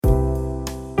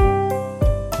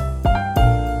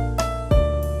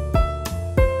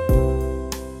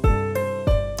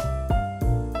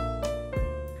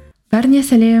Бәріне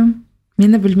сәлем.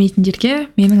 Мені білмейтіндерге,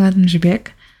 менің атым Жібек.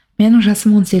 Менің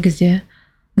жасым 18-де.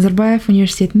 Назарбаев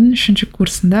университетінің 3-ші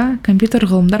курсында компьютер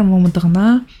ғылымдар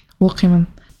мамандығына оқимын.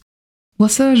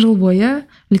 Осы жыл бойы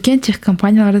үлкен тех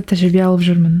компанияларда тәжірибе алып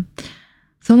жүрмін.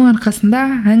 Соның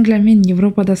арқасында Англия мен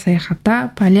Европада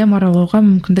саяхаттап, әлем аралауға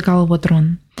мүмкіндік алып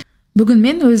отырмын. Бүгін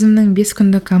мен өзімнің 5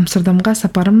 күндік Амстердамға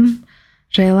сапарым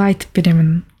жайлы айтып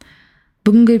беремін.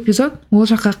 Бүгінгі эпизод ол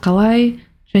жаққа қалай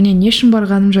және не үшін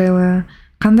барғаным жайлы,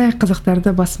 қандай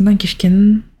қызықтарды басымнан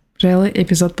кешкенім жайлы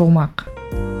эпизод болмақ.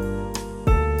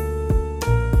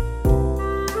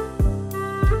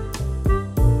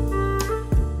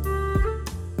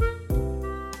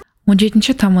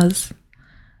 17 тамыз.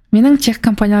 Менің тех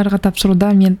компанияларға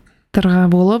тапсыруда менторға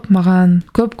болып, маған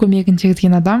көп көмегін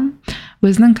тигізген адам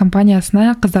өзінің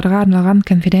компаниясына қыздарға арналған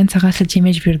конференцияға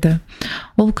сілтеме жіберді.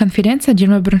 Ол конференция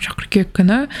 21 қыркүйек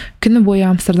күні бойы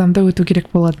Амстердамда өту керек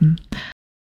болатын.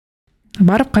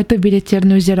 Барып қайту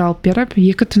билеттерін өздері алып беріп,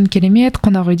 2 түн керемет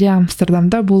қонақ үйде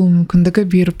Амстердамда болу мүмкіндігі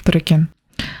беріп тұр екен.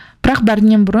 Бірақ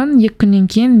бәрінен бұрын 2 күннен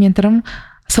кейін менторым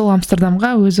сол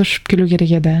Амстердамға өзі ұшып келу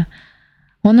керек еді.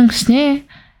 Оның үстіне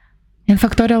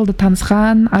инфакториалды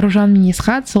танысқан Аружан мен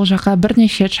Есхат сол жаққа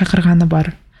бірнеше рет шақырғаны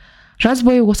бар. Жаз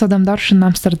бойы осы адамдар үшін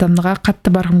Амстердамға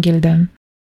қатты барғым келді.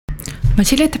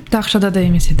 Мәселе тіпті ақшада да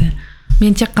емес еді.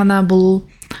 Мен тек қана бұл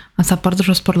сапарды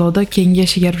жоспарлауды кейінге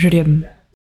шегеріп жүредім.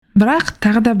 Бірақ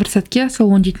тағы да бір сәтке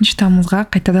сол 17 тамызға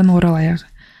қайтадан оралайық.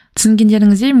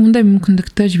 Түсінгендеріңіздей, мұндай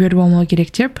мүмкіндікті жіберіп алмау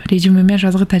керек деп, резюмеме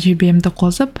жазғы тәжірибемді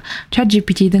қосып,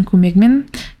 ChatGPT-дің көмегімен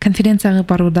конференцияға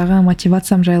барудағы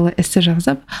мотивациям жайлы эссе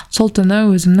жазып, сол түні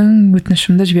өзімнің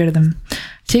өтінішімді жібердім.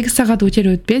 8 сағат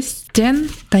өтер-өтпестен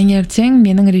таңертең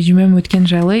менің резюмем өткен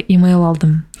жайлы имейл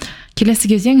алдым. Келесі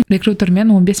кезең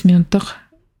рекрутермен 15 минуттық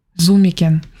Zoom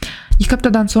екен. 2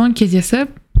 аптадан соң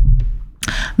кездесіп,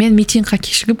 мен митингқа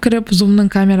кешігіп кіріп, Zoom-ның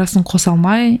камерасын қоса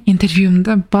алмай,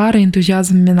 интервьюімді бар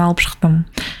энтузиазммен алып шықтым.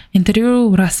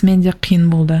 Интервью расымен де қиын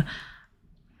болды.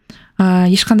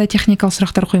 Ешқандай техникалық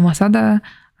сұрақтар қоймаса да,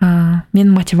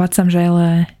 мен мотивациям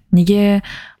жайлы, неге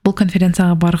бұл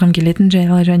конференцияға барғым келетін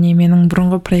жайлы және менің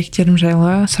бұрынғы проекттерім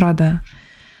жайлы сұрады.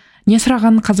 Не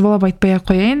сұрағанын қазбалап айтпай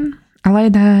қояйын,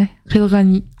 алайда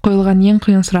қойылған ең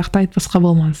қиын сұрақты айтпасқа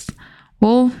болмас.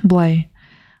 Ол былай: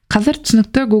 қазір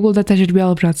түсінікті Google-да тәжірибе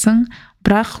алып жатсың,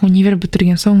 бірақ универ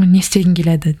бітірген соң не істегің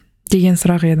келеді деген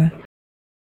сұрақ еді.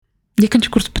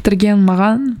 2-ші курс бітірген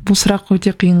маған бұл сұрақ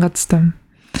өте қиынға түсті.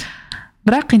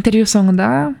 Бірақ интервью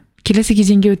соңында келесі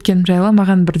кезеңге өткен жайлы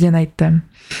маған бірден айтты.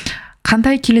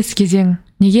 Қандай келесі кезең?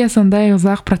 Неге сондай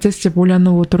ұзақ процесс деп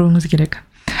ойланып отыруыңыз керек?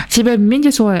 Себебі мен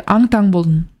де солай аң-таң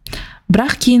болдым.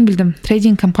 Бірақ кейін білдім,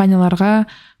 трейдинг компанияларға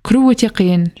кіру өте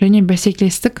қиын және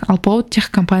бәсекелестік алпауыт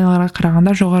тех компанияларға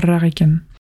қарағанда жоғарырақ екен.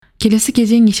 Келесі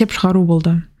кезең есеп шығару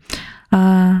болды.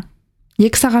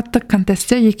 2 сағаттық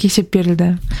контестте 2 есеп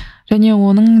берілді. Және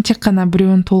оның тек қана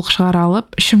біреуін толық шығара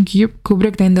алып, ішім күйіп,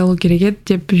 көбірек дайындалу керек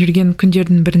еді деп жүрген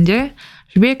күндердің бірінде,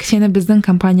 Жібек, сені біздің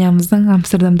компаниямыздың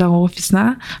Амстердамдағы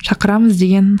офисына шақырамыз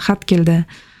деген хат келді.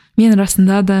 Мен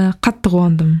расында да қатты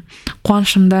қуандым.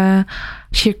 Қуанышымда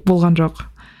шек болған жоқ.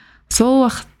 Сол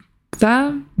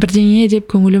уақытта бірдеңе деп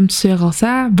көңілім түсе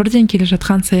қалса, бірден келе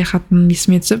жатқан саяхатым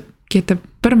есіме түсіп кетіп,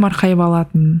 бір марқайып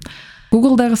алатын.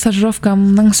 Google-дағы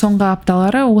стажировкамның соңғы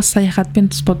апталары осы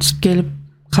саяхатпен тұспа-тұс келіп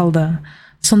қалды.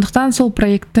 Сондықтан сол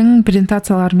проекттің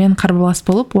презентацияларымен қарбалас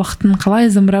болып, уақыттың қалай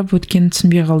зымырап өткенін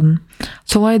түсінбей қалдым.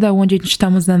 Солай да 17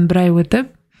 тамыздан бір ай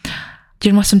өтіп,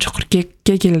 20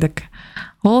 қыркүйекке келдік.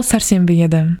 Ол сәрсенбі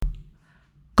еді.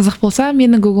 Қызық болса,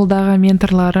 мені Google-дағы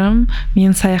менторларым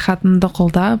мен саяхатымды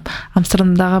қолдап,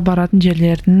 Амстердамдағы баратын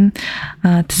жерлердің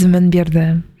тізімін берді.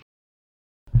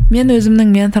 Мен өзімнің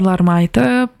менторларыма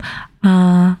айтып,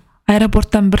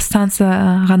 аэропорттан бір станция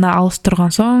ғана алыс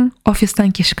тұрған соң,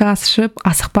 офистан кешкі ас ішіп,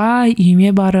 асықпай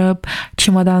үйіме барып,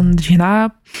 чемоданымды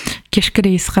жинап, кешкі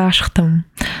рейсқа шықтым.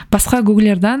 Басқа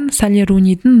гуглердан Сали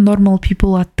Рунидің Normal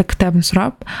People атты кітабын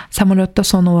сұрап, самолетта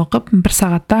соны оқып, 1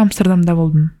 сағатта Амстердамда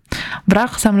болдым.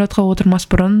 Бірақ самолетқа отырмас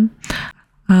бұрын,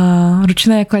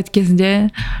 ручная кладь кезінде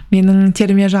менің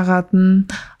теріме жағатын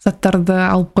заттарды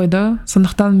алып қойды.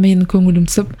 Сондықтан менің көңілім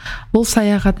түсіп, бұл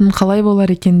саяхатым қалай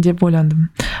болар екен деп ойландым.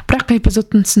 Бірақ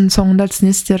эпизодтың соңында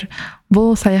түсінесіздер,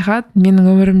 бұл саяхат менің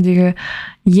өмірімдегі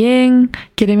ең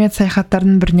керемет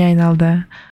саяхаттардың біріне айналды.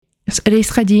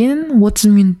 Рейсқа дейін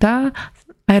 30 минутта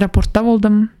аэропортта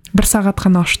болдым. 1 сағат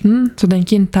қана ұштым, содан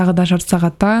кейін тағы да жарты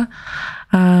сағатта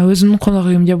өзімнің қонақ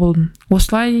үйімде болдым.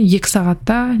 Осылай 2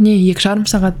 сағатта, 2,5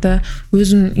 сағатта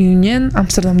өзім үйінен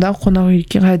Амстердамдағы қонақ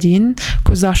үйге дейін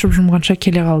көзді ашып жұмғанша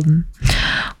келе қалдым.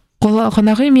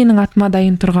 Қонақ үй менің атыма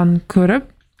дайын тұрған көріп,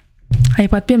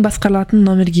 iPadпен басқарылатын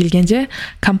номер келгенде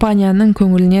компанияның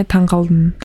көңіліне таң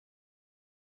қалдым.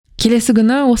 Келесі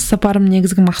күні осы сапарым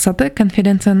негізгі мақсаты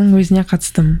конференцияның өзіне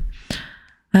қатыстым.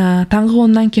 Таңғы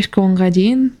 10-нан кешкі 10-ға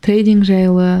дейін трейдинг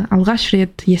жайлы алғаш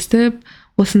рет естіп,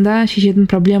 осында шешетін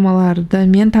проблемаларды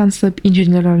мен танысып,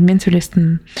 инженерлермен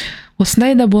сөйлестім.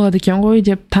 Осындай да болады екен ғой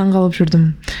деп таң қалып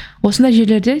жүрдім. Осындай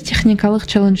жерлерде техникалық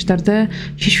челлендждарды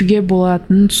шешуге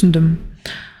болатынын түсіндім.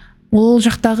 Ол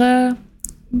жақтағы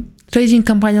трейдинг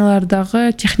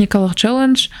компаниялардағы техникалық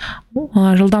челлендж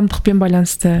жылдамдықпен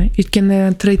байланысты.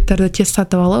 Өйткені трейдтерді тез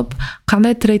сатып алып,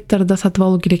 қандай трейдтерді сатып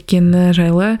алу керек екені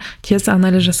жайлы тез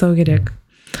анализ жасау керек.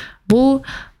 Бұл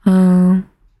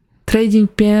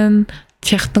трейдинг пен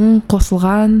техтің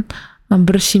қосылған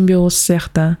бір симбиоз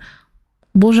сияқты.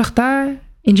 Бұл жақта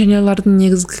инженерлердің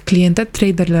негізгі клиенті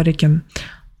трейдерлер екен.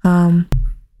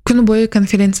 Күні бойы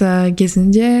конференция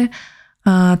кезінде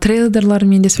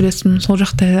трейдерлермен де сөйлестім, сол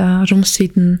жақта жұмыс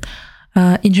істейтін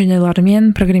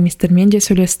инженерлермен, программистермен де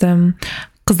сөйлестім,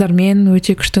 қыздармен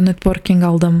өте күшті нетворкинг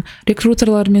алдым,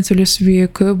 рекрутерлермен сөйлесуге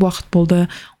көп уақыт болды,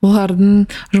 олардың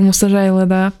жұмысы жайлы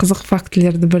да қызық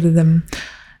фактілерді білдім.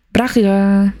 Бірақ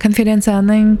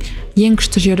конференцияның ең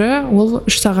күшті жері ол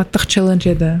 3 сағаттық челлендж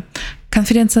еді.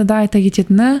 Конференцияда айта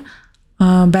кететіні,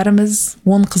 бәріміз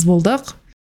 10 қыз болдық.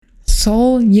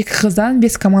 Сол 2 қыздан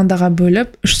 5 командаға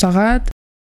бөліп 3 сағат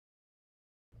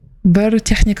бір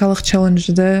техникалық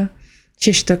челленджді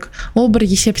шештік. Ол бір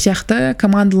есеп сияқты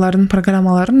командалардың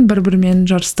программаларын бір-бірімен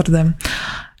жарыстырды.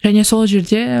 Және сол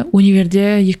жерде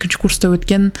универде 2-ші курста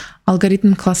өткен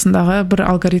алгоритм классындағы бір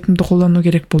алгоритмді қолдану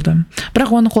керек болды.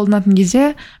 Бірақ оны қолданатын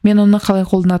кезде мен оны қалай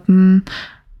қолданатынын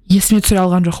есіме түсіре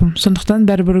алған жоқпын. Сондықтан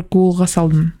бәрібір Google-ға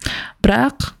салдым.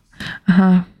 Бірақ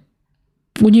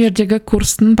универдегі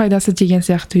курстың пайдасы деген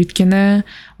сияқты, өйткені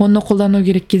оны қолдану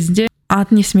керек кезінде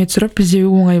атын есіме түсіріп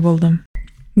іздеу оңай болды.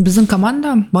 Біздің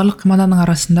команда барлық команданың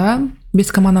арасында,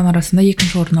 5 команданың арасында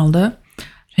 2-ші орын алды.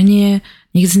 Және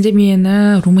негізінде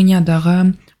мені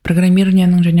Румыниядағы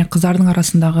программированияның және қыздардың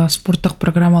арасындағы спорттық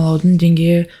программалаудың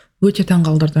деңгейі өте таң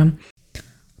қалдырды.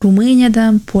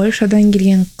 Румыниядан, Польшадан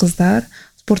келген қыздар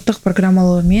спорттық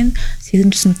программалаумен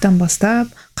 8-ші сыныптан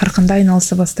бастап қарқынды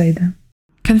айналыса бастайды.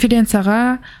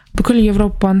 Конференцияға бүкіл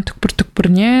Европаның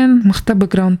түкпір-түкпірінен мықты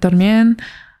бэкграундтармен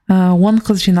 10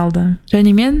 қыз жиналды.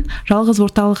 Және мен жалғыз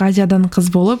орталық Азиядан қыз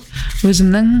болып,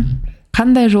 өзімнің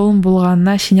қандай жолым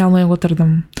болғанына сене алмай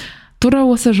отырдым. Тура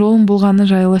осы жолым болғаны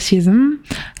жайлы сезім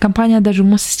компанияда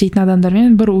жұмыс істейтін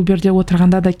адамдармен бір Uberде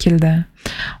отырғанда да келді.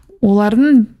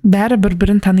 Олардың бәрі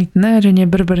бір-бірін танитыны және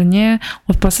бір-біріне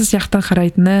отбасы сияқты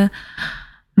қарайтыны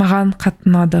маған қатты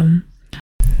ұнады.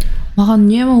 Маған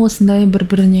үнемі осындай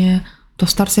бір-біріне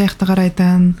достар сияқты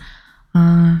қарайтын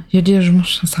жерде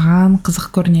жұмыс жасаған қызық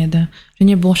көрінеді.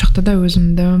 Және болашақта да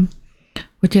өзімді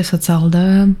өте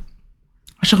социалды,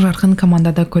 ашық жарқын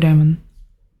командада көремін.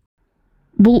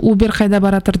 Бұл Uber қайда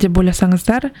баратыр деп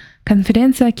ойласаңыздар,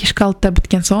 конференция кешкі 6-та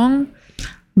біткен соң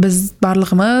біз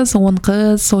барлығымыз 10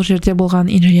 қыз сол жерде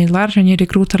болған инженерлер және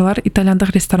рекрутерлар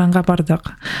итальяндық ресторанға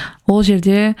бардық. Ол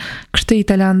жерде күшті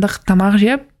итальяндық тамақ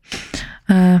жеп,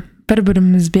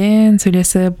 бір-бірімізбен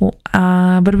сөйлесіп,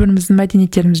 бір-біріміздің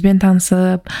мәдениеттерімізбен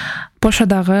танысып,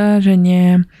 Польшадағы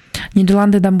және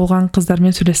Нидерландыдан болған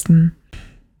қыздармен сөйлестім.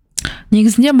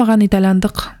 Негізінде маған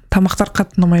итальяндық тамақтар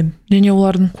қатты ұнамайды, және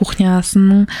олардың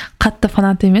кухнясының қатты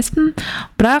фанаты емеспін,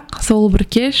 бірақ сол бір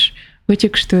кеш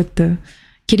өте күшті өтті.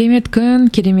 Керемет күн,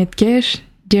 керемет кеш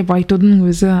деп айтудың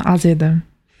өзі аз еді.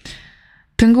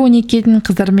 Түнгі 12-дің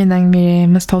қыздармен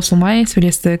әңгімеміз таусылмай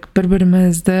сөйлестік,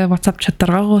 бір-бірімізді WhatsApp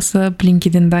чаттарға қосып,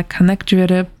 LinkedIn-да коннект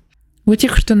жіберіп, өте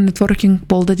күшті нетворкинг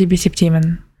болды деп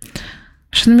есептеймін.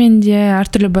 Шынымен де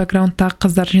әртүрлі бэкграундтағы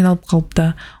қыздар жиналып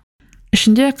қалыпты.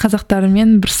 Ішінде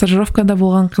қазақтармен бір стажировкада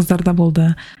болған қыздар да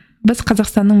болды. Біз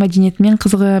Қазақстанның мәдениетімен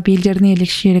қызығып, елдердің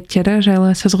ерекшеліктері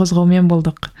жайлы сөз қозғаумен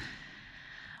болдық.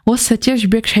 Осы сәтте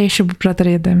жібек шай ішіп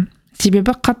жатыр еді.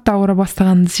 Себебі қатты ауыра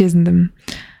бастағанды сезіндім.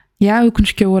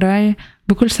 Өкінішке орай,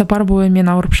 бүкіл сапар бойы мен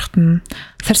ауырып шықтым.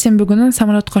 Сәрсенбі күні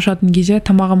самолетқа ұшатын кезде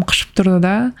тамағым қышып тұрды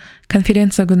да,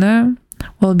 конференция күні,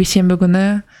 ол бейсенбі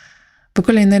күні,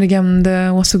 бүкіл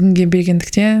энергиямды осы күнге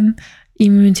бергендіктен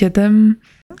иммунитетім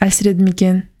әлсіреді ме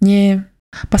екен, не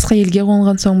басқа елге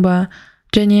қонған соң ба,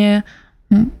 және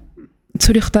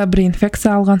Цюрихта бір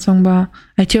инфекция алған соң ба,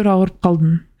 әйтеуір ауырып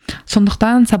қалдым.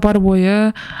 Сондықтан сапар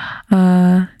бойы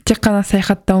тек қана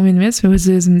саяхаттаумен емес,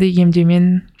 өз-өзімді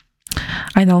емдеумен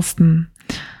айналыстым.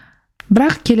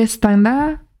 Бірақ келесі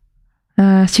таңда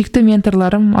сүйікті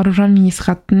менторларым Аружан мен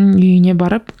Исхаттың үйіне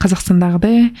барып,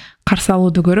 Қазақстандағыдай қарсы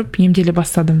алуды көріп, емделе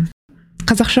бастадым.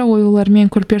 Қазақша оюлар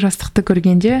мен көрпе жастықты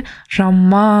көргенде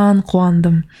жаман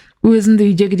қуандым. өзімді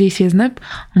үйдегідей сезініп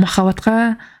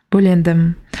махаббатқа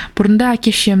бөлендім. Бұрында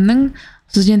әке-шешемнің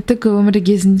студенттік өмірі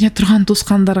кезінде тұрған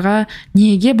туысқандарға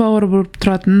неге бауыр болып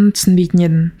тұратынын түсінбейтін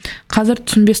едім. Қазір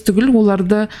түсінбес түгіл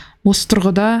оларды осы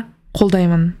тұрғыда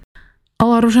қолдаймын.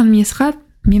 Ал Аружан мен Есхат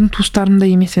менің туыстарым да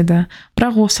емес еді.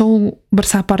 Бірақ осы бір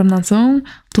сапарымнан соң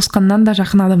туысқаннан да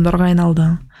жақын адамдарға айналды.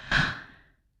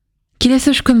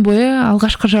 Келесі 3 күн бойы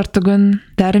алғашқы жарты күн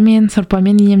дәрімен,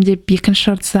 сорпамен емдеп,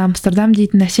 екінші жартысы Амстердам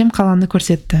дейтін әсем қаланы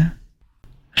көрсетті.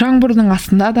 Жаңбырдың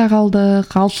астында да қалдық,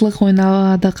 алтылық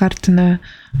ойнадық қар түні.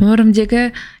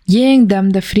 Өмірімдегі ең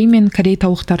дәмді фри мен корей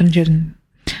тауықтарын жедім.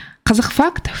 Қызық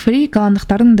факт, фри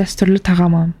голландықтардың дәстүрлі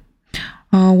тағамы.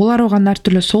 Олар оған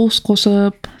әртүрлі соус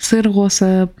қосып, сыр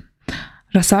қосып,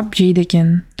 жасап жейді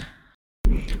екен.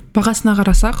 Бағасына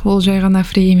қарасақ, ол жай ғана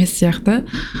фри емес сияқты,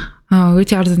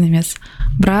 өте арзан емес.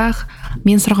 Бірақ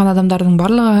мен сұраған адамдардың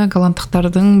барлығы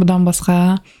голландықтардың бұдан басқа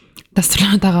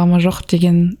дәстүрлі тағамы жоқ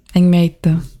деген әңгіме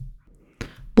айтты.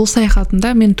 Бұл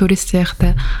саяхатымда мен турист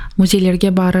сияқты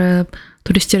музейлерге барып,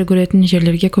 туристер көретін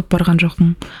жерлерге көп барған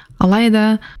жоқпын.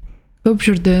 Алайда көп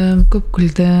жүрдім, көп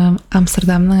күлдім,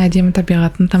 Амстердамның әдемі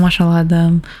табиғатын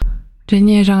тамашаладым.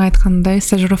 Және жаңа айтқандай,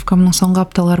 стажировкамның соңғы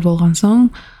апталар болған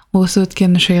соң, осы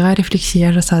өткен 3 айға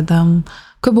рефлексия жасадым,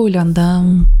 көп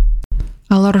ойландым.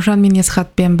 Ал Аружан мен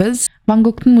Есхатпен біз Ван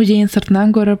Гогтың музейін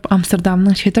сыртынан көріп,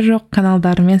 Амстердамның шеті жоқ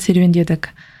каналдарымен серуендедік.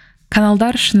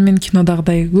 Каналдар шынымен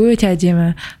кинодағыдай өте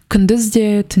әдемі, күндіз де,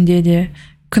 түнде де.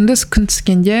 Күндіз күн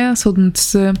түскенде судың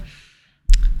түсі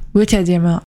өте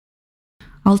әдемі.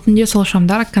 Ал түнде сол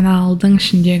шамдар каналдың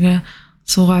ішіндегі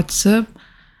суға түсіп,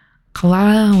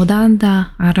 қала одан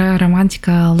да ары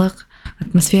романтикалық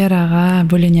атмосфераға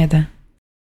бөленеді.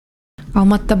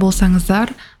 Алматыда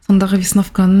болсаңыздар, сондағы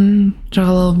Весновканың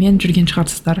жағалауымен жүрген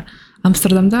шығарсыздар.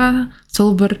 Амстердамда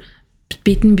сол бір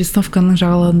бітпейтін Весновканың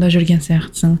жағалауында жүрген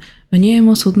сияқтысың.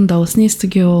 Үнемі судың дауысын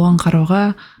естуге, оған қарауға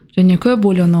және көп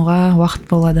ойлануға уақыт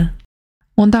болады.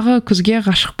 Ондағы күзге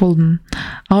ғашық болдым.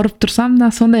 Ауырып тұрсам да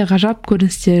сондай ғажап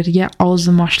көріністерге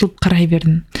аузым ашылып қарай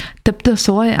бердім. Тіпті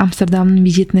солай Амстердамның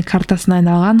визитный картасына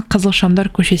айналған Қызыл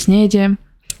Шамдар көшесіне де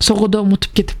соғуды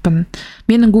ұмытып кетіппін.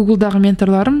 Менің Google'дағы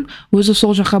менторларым өзі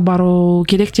сол жаққа бару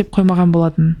керек деп қоймаған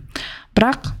болатын.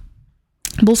 Бірақ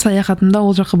бұл саяхатымда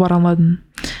ол жаққа бара алмадым.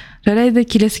 Жарайды,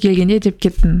 келесі келгенде деп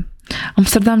кеттім.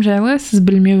 Амстердам жайлы сіз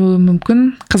білмеуі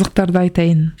мүмкін қызықтарды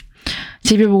айтайын.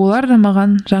 Себебі олар да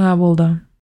маған жаңа болды.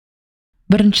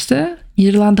 Біріншісі,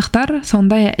 нидерландықтар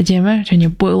сондай әдемі және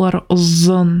бойлары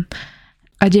ұзын.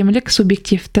 Әдемілік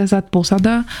субъективті зат болса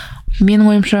да, менің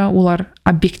ойымша олар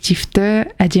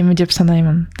объективті әдемі деп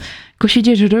санаймын.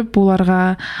 Көшеде жүріп,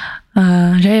 оларға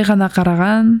жай ғана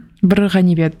қараған бір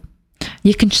ғанибет.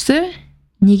 Екіншісі,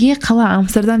 неге қала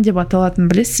Амстердам деп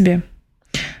аталатынын білесіз бе?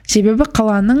 Себебі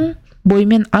қаланың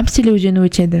бойымен Амстель өзені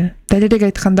өтеді.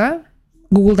 Дәлірек айтқанда,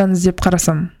 Google'дан іздеп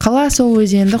қарасам, қала сол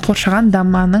өзенді қоршаған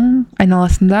дамбаның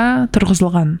айналасында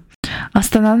тұрғызылған.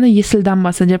 Астананы Есіл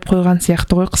дамбасы деп қойған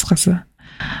сияқты ғой қысқасы.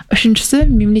 Үшіншісі,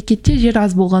 мемлекетте жер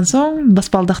аз болған соң,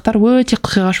 баспалдақтар өте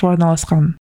қиғаш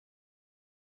орналасқан.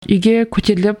 Үйге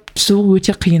көтеріліп түсу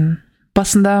өте қиын.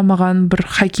 Басында маған бір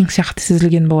хайкинг сияқты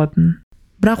сезілген болатын.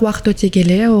 Бірақ уақыт өте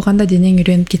келе, оған да денең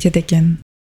үйреніп кетеді екен.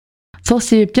 Сол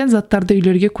себептен заттарды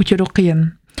үйлерге көтеру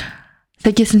қиын.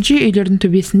 Сәйкесінше үйлердің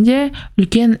төбесінде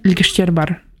үлкен ілгіштер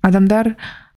бар. Адамдар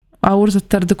ауыр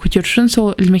заттарды көтеру үшін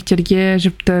сол ілмектерге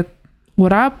жіпті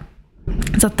орап,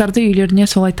 заттарды үйлеріне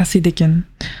солай тасиды екен.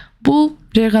 Бұл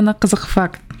жай ғана қызық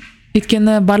факт.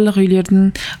 Өйткені барлық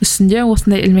үйлердің үстінде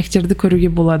осындай ілмектерді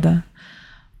көруге болады.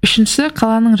 Үшіншісі,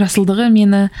 қаланың жасылдығы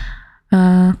мені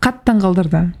қатты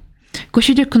таңғалдырды.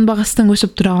 Көшеде күнбағыстың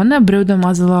өсіп тұрғаны біреуді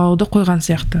мазалауды қойған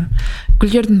сияқты.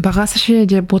 Гүлдердің бағасы ше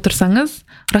деп отырсаңыз,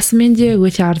 расымен де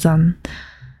өте арзан.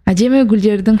 Әдемі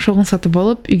гүлдердің шоғын сатып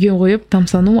алып, үйге қойып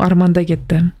тамсану арманда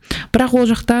кетті. Бірақ ол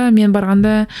жақта мен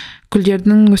барғанда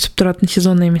гүлдердің өсіп тұратын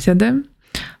сезоны емес еді.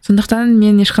 Сондықтан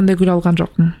мен ешқандай гүл алған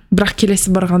жоқпын. Бірақ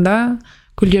келесі барғанда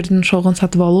гүлдердің шоғын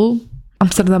сатып алу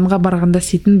Амстердамға барғанда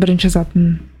істейтін бірінші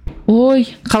затым. Ой,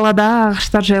 қалада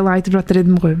ағаштар жайлы айтып жатыр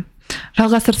едім ғой.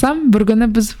 Жалғастырсам, бір күні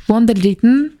біз Лондон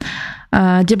дейтін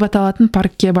деп аталатын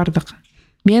паркке бардық.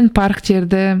 Мен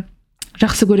парктерді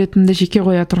жақсы көретінді жеке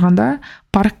қоя тұрғанда,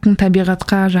 парктың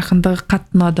табиғатқа жақындығы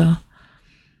қатты ұнады.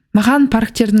 Маған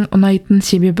парктердің ұнайтын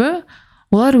себебі,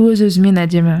 олар өз-өзімен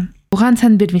әдемі. Оған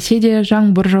сән бермесе де,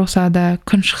 жаңбыр жауса да,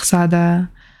 күн шықса да,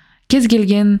 кез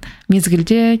келген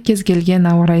мезгілде, кез келген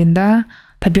ауа райында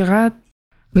табиғат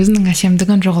өзінің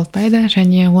әсемдігін жоғалтпайды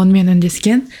және онымен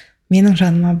үндескен менің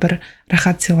жаныма бір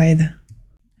рахат сыйлайды.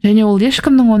 Және ол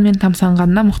ешкімнің онымен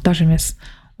тамсанғанына мұқтаж емес.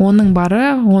 Оның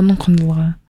бары, оның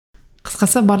құндылығы.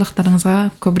 Қысқасы, барлықтарыңызға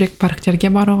көбірек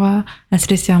парктерге баруға,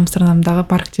 әсіресе Амстердамдағы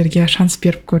парктерге шанс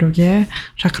беріп көруге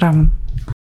шақырамын.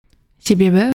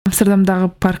 Себебі Амстердамдағы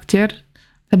парктер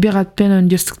табиғатпен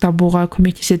үндестік табуға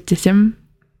көмектеседі десем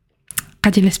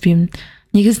қателеспеймін.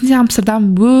 Негізінде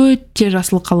Амстердам өте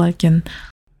жасыл қала екен.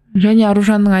 Және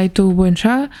Аружанның айтуы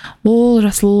бойынша, ол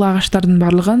жасыл ағаштардың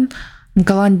барлығын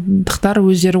голландықтар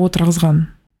өздері отырғызған.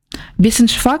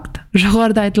 5-ші факт,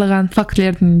 жоғарыда айтылған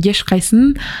фактілердің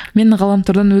ешқайсысын мен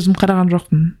ғаламтордан өзім қараған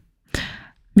жоқпын.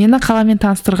 Мені қаламен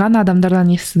таныстырған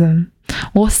адамдардан естідім.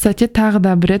 Осы сәтте тағы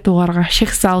да бір рет оларға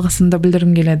шексіз алғысымды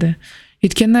білдіргім келеді.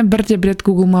 Өйткені бірде бір рет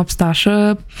Google Maps'ты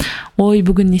ашып, ой,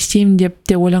 бүгін не істеймін деп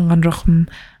те ойланған жоқпын.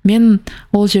 Мен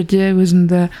ол жерде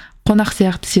өзімді қонақ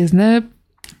сияқты сезініп,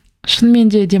 шынымен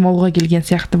де демалуға келген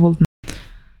сияқты болдым.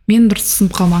 Мен дұрыс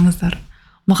түсініп қалмаңыздар.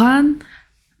 Маған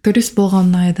турист болған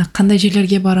ұнайды, қандай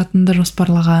жерлерге баратынды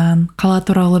жоспарлаған, қала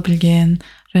туралы білген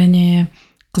және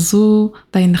қызу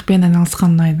дайындықпен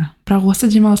айналысқан ұнайды. Бірақ осы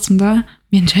демалысымда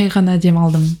мен жай ғана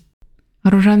демалдым.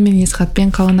 Аружан мен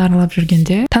Есхатпен қаланы аралап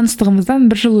жүргенде таныстығымыздан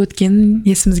 1 жыл өткенін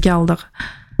есімізге алдық.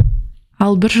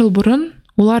 Ал 1 жыл бұрын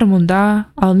олар мұнда,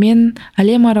 ал мен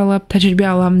әлем аралап тәжірибе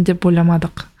аламын деп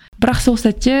ойламадық. Бірақ сол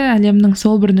сәтте әлемнің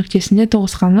сол бір нүктесінде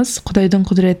тоғысқанымыз Құдайдың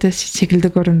құдіреті секілді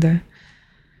көрінді.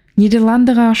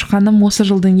 Нидерландыға ұшқаным осы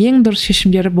жылдың ең дұрыс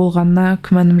шешімдері болғанына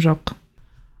күмәнім жоқ.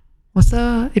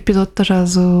 Осы эпизодты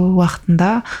жазу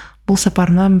уақытында бұл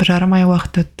сапарымнан 1,5 ай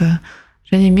уақыт өтті.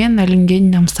 Және мен әлемге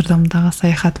Амстердамдағы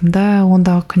саяхатымда,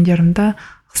 ондағы күндерімді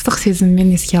ыстық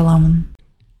сезіммен еске аламын.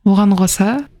 Оған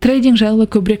қоса, трейдинг жайлы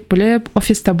көбірек біліп,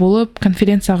 офиста болып,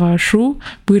 конференцияға ұшу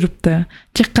бұйырыпты.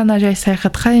 Тек қана жай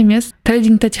саяхатқа емес,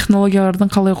 трейдингті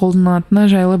технологиялардың қалай қолданылатыны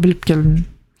жайлы біліп келдім.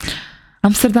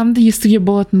 Амстердамды естуге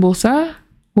болатын болса,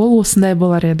 ол осындай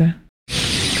болар еді.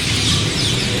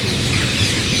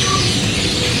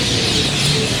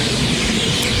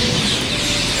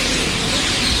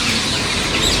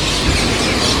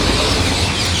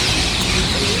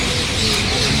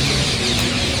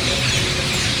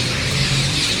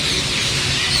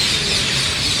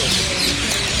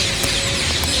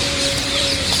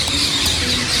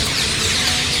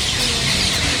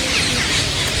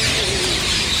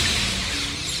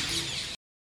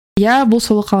 Бұл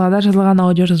сол қалада жазылған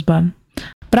аудиожазба.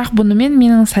 Бірақ бұнымен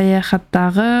менің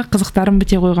саяхаттағы қызықтарым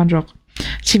біте қойған жоқ.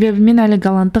 Себебі мен әлі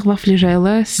голландтық вафли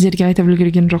жайлы сіздерге айтып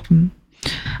үлгерген жоқпын.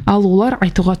 Ал олар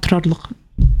айтуға тұрарлық.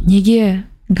 Неге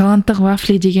голландтық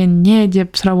вафли деген не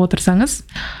деп сұрап отырсаңыз,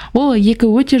 ол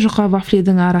 2 өте жұқа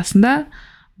вафлидің арасында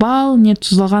бал не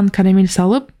тұздалған карамель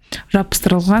салып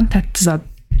жабыстырылған тәтті зат.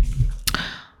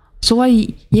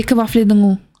 Солай 2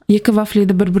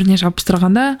 вафлиді бір-біріне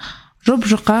жабыстырғанда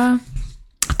жұп-жұқа,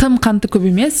 тым қанты көп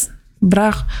емес,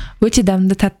 бірақ өте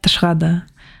дәмді тәтті шығады.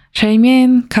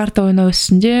 Шаймен карта ойнау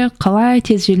үстінде қалай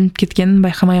тез желініп кеткенін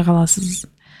байқамай қаласыз.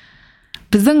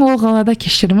 Біздің ол қалада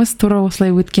кештеріміз тура осылай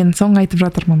өткен соң айтып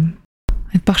жатырмын.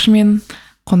 Айтпақшы, мен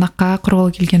қонаққа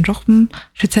құрғалы келген жоқпын.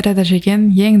 Швейцарияда жеген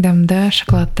ең дәмді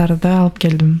шоколадтарды алып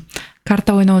келдім.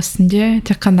 Карта ойнау үстінде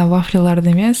тек қана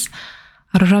вафлиларды емес,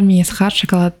 Аружан мен Есхат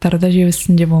шоколадтарды жеу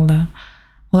үстінде болды.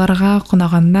 Оларға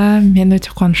қонағанда мен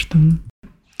өте қуаныштымын.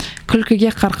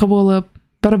 Күлкіге қарқы болып,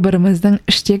 бір-біріміздің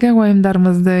іштегі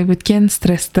ойымдарымызды, өткен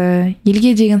стрессті,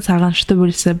 елге деген сағынышты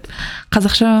бөлісіп,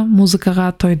 қазақша музыкаға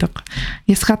тойдық.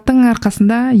 Есхаттың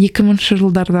арқасында 2000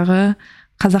 жылдардағы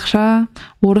қазақша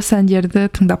орыс әндерді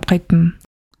тыңдап қайттым.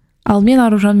 Ал мен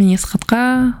Аружан мен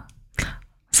Есхатқа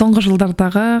соңғы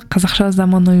жылдардағы қазақша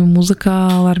заманауи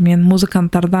музыкалар мен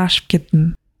музыканттарды ашып кеттім.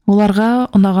 Оларға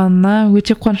ұнағанына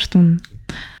өте қуаныштымын.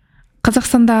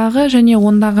 Қазақстандағы және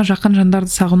ондағы жақын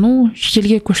жандарды сағыну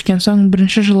шетелге көшкен соң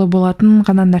 1 жылы болатын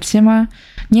ғана нәрсе ма,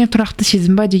 не тұрақты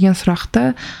сезім ба деген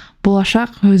сұрақты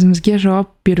болашақ өзімізге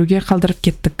жауап беруге қалдырып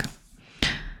кеттік.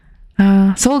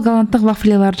 Сол голландтық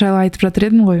вафлилар жайлы айтып жатыр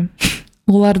едім ғой.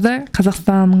 Оларды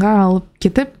Қазақстанға алып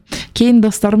кетіп, кейін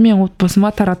достарым мен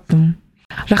отбасыма тараттым.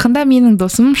 Жақында менің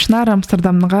досым Шынар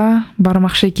Амстердамға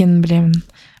бармақшы екенін білемін.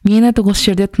 Мені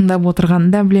осы жерде тыңдап отырғанын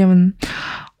да білемін.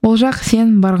 Ол жақ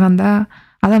сен барғанда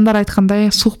адамдар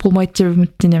айтқандай суық болмайды деп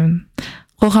үміттенемін.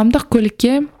 Қоғамдық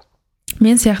көлікке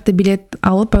мен сияқты билет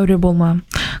алып әуре болма.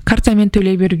 Картамен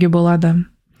төлей беруге болады.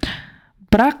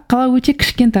 Бірақ қала өте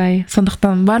кішкентай,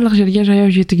 сондықтан барлық жерге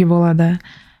жаяу жетуге болады.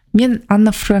 Мен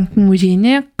Анна Франктың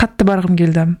музейіне қатты барғым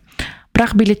келді.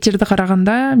 Бірақ билеттерді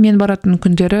қарағанда мен баратын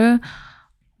күндері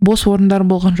бос орындар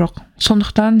болған жоқ.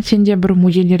 Сондықтан сенде бір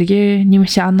музейлерге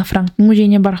немесе Анна Франктың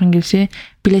музейіне барғың келсе,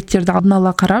 билеттерді алдын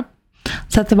ала қарап,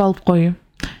 сатып алып қой.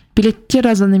 Билеттер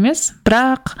азан емес,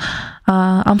 бірақ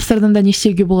Амстердамда не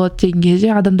істеуге болады деген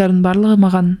кезде адамдардың барлығы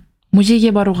маған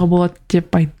музейге баруға болады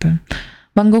деп айтты.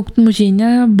 Ван Гогтың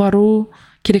музейіне бару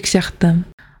керек сияқты.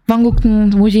 Ван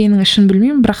Гогтың музейінің ішін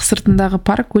білмеймін, бірақ сыртындағы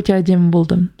парк өте әдемі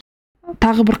болды.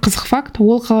 Тағы бір қызық факт,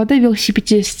 ол қалада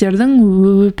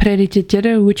велосипедистердің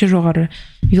приоритеттері өте жоғары.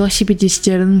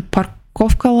 Велосипедистердің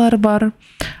парковкалары бар,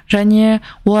 және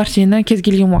олар сені кез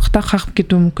келген уақытта қағып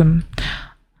кетуі мүмкін.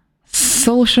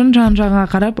 Сол үшін жан-жағыңа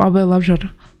қарап абайлап жүр.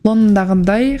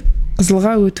 Лондондағындай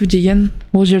қызылға өту деген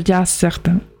ол жерде аз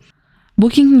сияқты.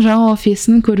 Букингтің жаңа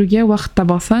офисін көруге уақыт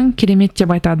табалсаң, керемет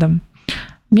деп айтады.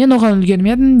 Мен оған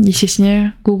үлгермедім,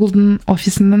 есесіне Google'дың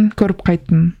офисінің көріп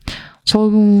қайттым.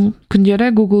 Сол күндері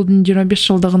Google'дың 25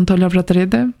 жылдығын тойлап жатыр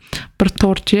еді. Бір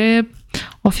торт жеп,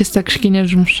 офиста кішкене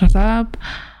жұмыс жасап,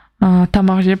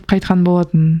 тамақ жеп қайтқан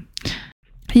болатын.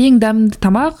 Ең дәмді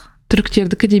тамақ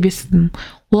түріктердікі деп естідім.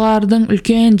 Олардың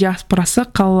үлкен диаспорасы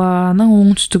қаланың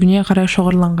оңтүстігіне қарай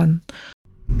шоғырланған.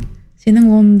 Сенің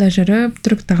онында жүріп,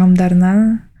 түрік тағамдарына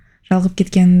жалғып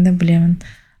кеткеніңді білемін.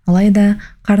 Алайда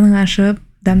қарның ашып,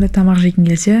 дәмді тамақ жеген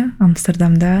келсе,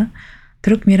 Амстердамда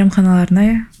түрік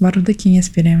мейрамханаларына баруды кеңес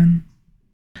беремін.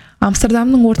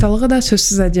 Амстердамның орталығы да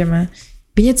сөзсіз әдемі.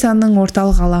 Венецияның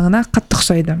орталық алаңына қатты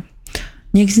ұқсайды.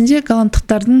 Негізінде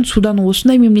голландтықтардың судан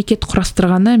осындай мемлекет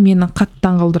құрастырғаны мені қатты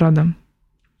таңғалдырады.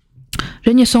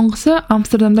 Және соңғысы,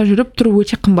 Амстердамда жүріп тұру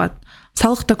өте қымбат.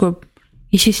 Салық та көп.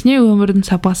 Есесіне өмірдің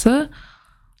сапасы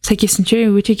сәйкесінше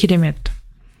өте керемет.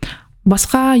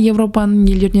 Басқа Европаның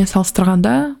елдеріне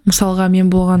салыстырғанда, мысалға мен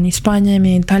болған Испания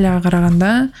мен Италияға қарағанда,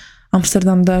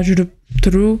 Амстердамда жүріп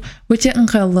тұру өте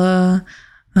ыңғайлы,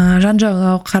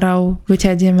 жан-жағына қарау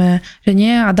өте әдемі,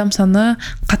 және адам саны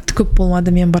қатты көп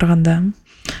болмады мен барғанда.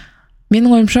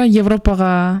 Менің ойымша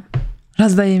Европаға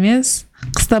жазда емес,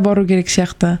 қыста бару керек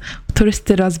сияқты,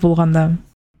 туристер аз болғанда.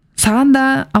 Саған да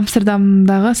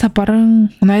Амстердамдағы сапарың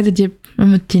ұнайды деп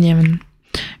үміттенемін.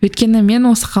 Өйткені мен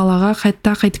осы қалаға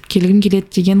қайтып келгім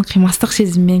келеді деген қимастық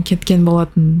сезіммен кеткен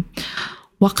болатын.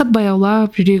 Уақыт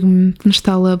баяулап, жүрегім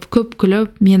тынышталып, көп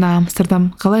күліп, мені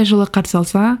Амстердам қалай жылы қарсы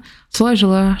алса, солай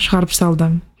жылы шығарып салды.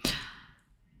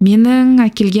 Менің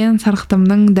әкелген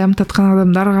сарқытымның дәм татқан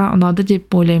адамдарға ұнады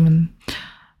деп ойлаймын.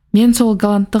 Мен сол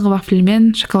голландтық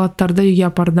вафельмен шоколадтарды үйге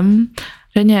апардым,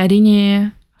 және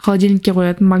әрине холодильникке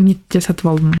қоятын магнитті сатып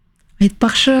алдым.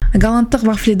 Айтпақшы, голландтық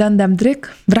вафлидан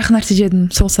дәмдірек, бірақ нәрсе жедім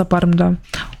сол сапарымда.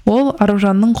 Ол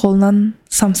Аружанның қолынан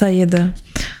самса еді.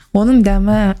 Оның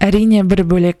дәмі әрине бір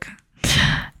бөлек.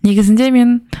 Негізінде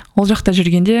мен ол жақта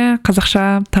жүргенде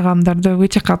қазақша тағамдарды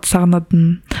өте қатты сағынатын.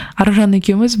 Аружан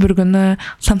екеуміз бір күні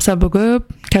самса бүгіп,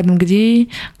 кәдімгідей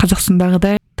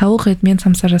Қазақстандағыдай тауық етімен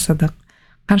самса жасадық.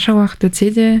 Қанша уақыт өтсе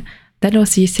де, дәл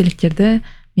осы естеліктерді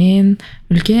мен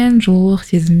үлкен жылулық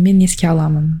сезіммен еске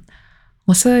аламын.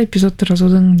 Осы эпизодты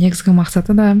жазудың негізгі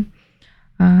мақсаты да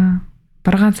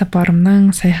барған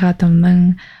сапарымның,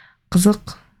 саяхатымның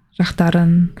қызық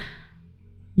жақтарын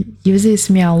өз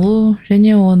есіме алу,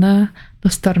 және оны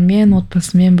достарыммен,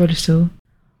 отбасыммен бөлісу.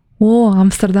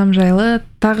 Амстердам жайлы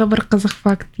тағы бір қызық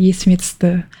факт есіме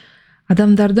түсті.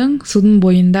 Адамдардың судың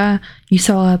бойында үй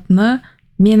салатыны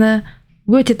мені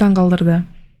өте таңғалдырды.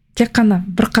 Тек қана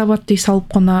бір қабатты үй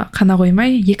салып қана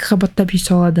қоймай, екі қабаттап үй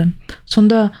салады.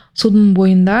 Сонда судың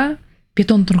бойында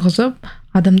бетон тұрғызып,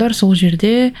 адамдар сол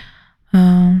жерде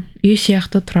үй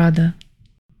сияқты тұрады.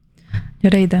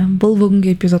 Жарайды, бұл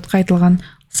бүгінгі эпизодқа айтылған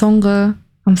соңғы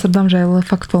Амстердам жайлы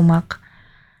факт болмақ.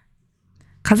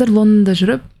 Қазір Лондонда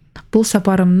жүріп, бұл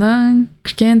сапарымның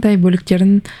кішкентай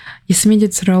бөліктерін есіме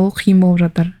де түсіре алу қиын болып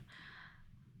жатыр.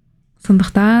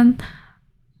 Сондықтан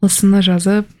осыны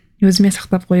жазып, өзіме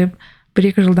сақтап қойып,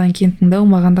 1-2 жылдан кейін тыңдау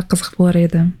маған да қызық болар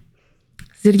еді.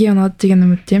 Сіздерге ұнады деген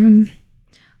үміттемін.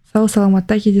 Сау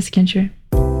саламатта кездескенше.